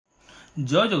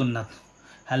जय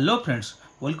Jagannath. Hello friends,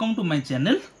 welcome to my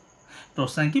channel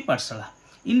प्रोत्साहन की पाठशाला।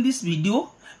 In this video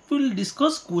we will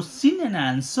discuss question and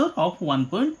answer of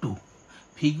 1.2.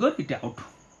 Figure it out.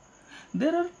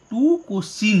 There are two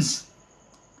questions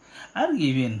are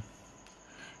given.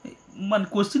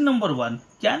 Question number 1.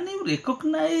 Can you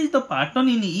recognize the pattern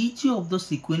in each of the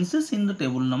sequences in the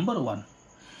table number 1?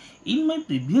 In my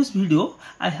previous video,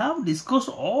 I have discussed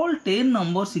all 10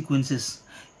 number sequences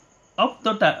of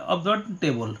the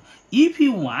table. If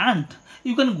you want,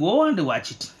 you can go and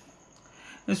watch it.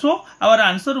 So our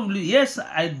answer will be yes,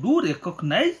 I do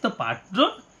recognize the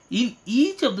pattern in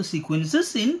each of the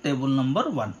sequences in table number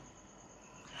 1.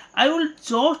 I will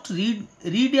just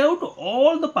read out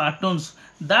all the patterns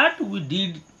that we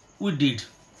did.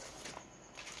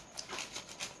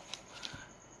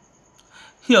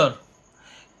 Here,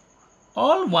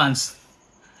 all ones,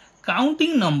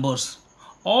 counting numbers,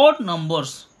 odd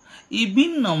numbers,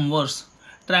 even numbers,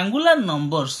 triangular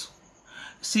numbers,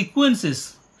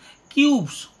 sequences,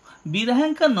 cubes,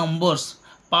 Birhanka numbers,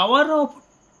 power of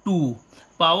 2,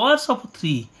 powers of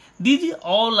 3. These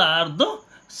all are the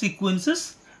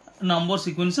sequences, number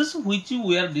sequences which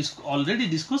we are already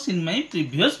discussed in my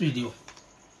previous video.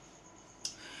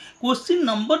 Question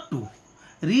number 2.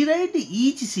 Rewrite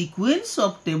each sequence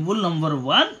of table number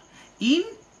 1 in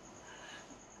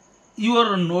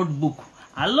your notebook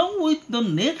along with the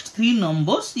next 3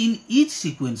 numbers in each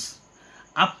sequence.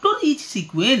 After each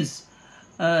sequence,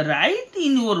 write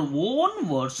in your own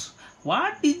words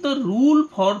what is the rule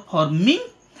for forming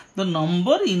the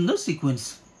number in the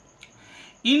sequence.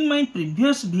 In my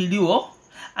previous video,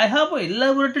 I have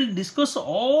elaborately discussed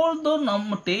all the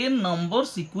 10 number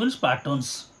sequence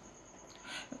patterns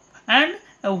and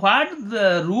what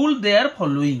the rule they are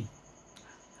following.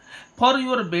 For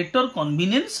your better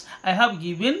convenience, I have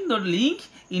given the link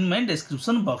in my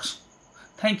description box.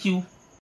 Thank you.